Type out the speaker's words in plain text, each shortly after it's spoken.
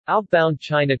Outbound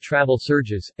China travel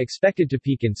surges, expected to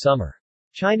peak in summer.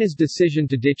 China's decision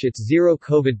to ditch its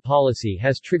zero-COVID policy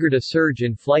has triggered a surge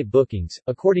in flight bookings,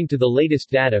 according to the latest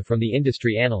data from the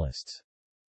industry analysts.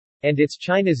 And it's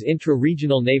China's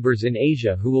intra-regional neighbors in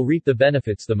Asia who will reap the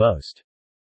benefits the most.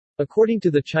 According to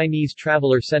the Chinese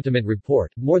Traveler Sentiment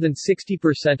Report, more than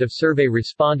 60% of survey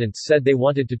respondents said they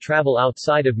wanted to travel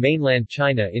outside of mainland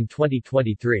China in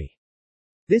 2023.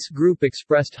 This group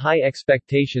expressed high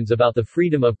expectations about the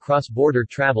freedom of cross-border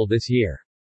travel this year.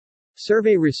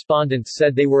 Survey respondents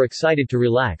said they were excited to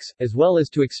relax, as well as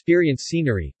to experience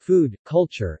scenery, food,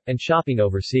 culture, and shopping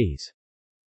overseas.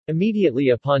 Immediately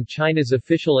upon China's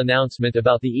official announcement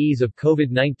about the ease of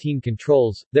COVID-19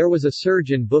 controls, there was a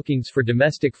surge in bookings for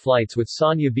domestic flights, with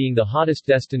Sanya being the hottest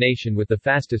destination with the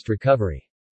fastest recovery.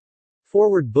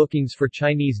 Forward bookings for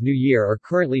Chinese New Year are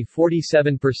currently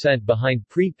 47% behind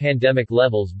pre-pandemic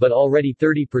levels but already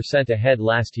 30% ahead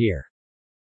last year.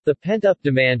 The pent-up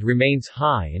demand remains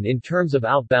high, and in terms of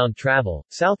outbound travel,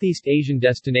 Southeast Asian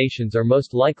destinations are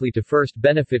most likely to first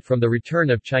benefit from the return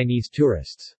of Chinese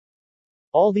tourists.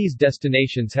 All these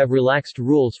destinations have relaxed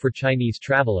rules for Chinese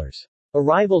travelers.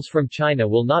 Arrivals from China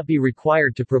will not be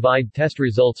required to provide test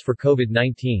results for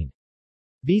COVID-19.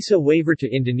 Visa waiver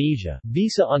to Indonesia,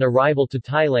 visa on arrival to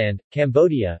Thailand,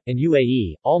 Cambodia, and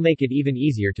UAE, all make it even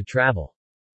easier to travel.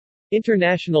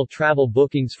 International travel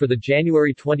bookings for the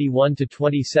January 21 to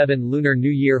 27 Lunar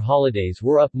New Year holidays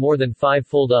were up more than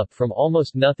five-fold, up from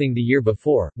almost nothing the year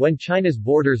before, when China's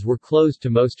borders were closed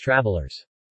to most travelers.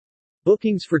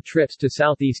 Bookings for trips to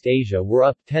Southeast Asia were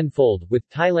up tenfold, with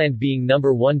Thailand being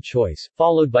number one choice,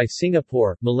 followed by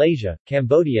Singapore, Malaysia,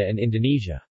 Cambodia and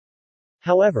Indonesia.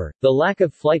 However, the lack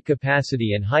of flight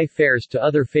capacity and high fares to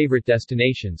other favorite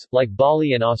destinations, like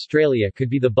Bali and Australia, could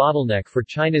be the bottleneck for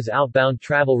China's outbound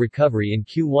travel recovery in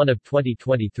Q1 of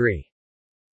 2023.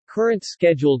 Current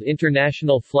scheduled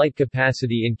international flight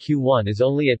capacity in Q1 is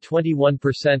only at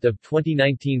 21% of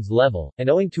 2019's level, and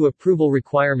owing to approval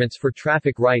requirements for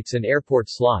traffic rights and airport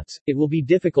slots, it will be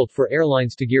difficult for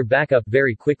airlines to gear back up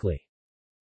very quickly.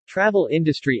 Travel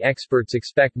industry experts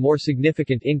expect more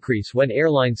significant increase when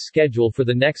airlines schedule for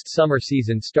the next summer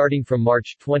season starting from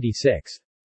March 26.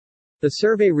 The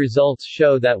survey results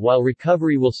show that while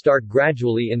recovery will start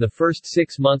gradually in the first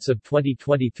 6 months of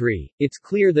 2023, it's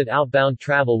clear that outbound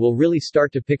travel will really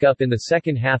start to pick up in the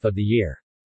second half of the year.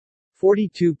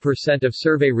 42% of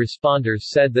survey responders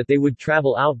said that they would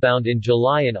travel outbound in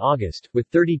July and August, with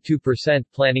 32%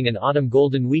 planning an autumn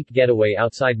Golden Week getaway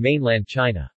outside mainland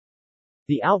China.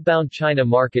 The outbound China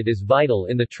market is vital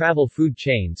in the travel food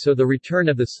chain, so the return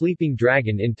of the sleeping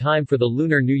dragon in time for the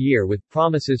Lunar New Year with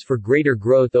promises for greater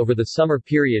growth over the summer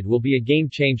period will be a game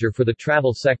changer for the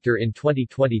travel sector in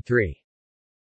 2023.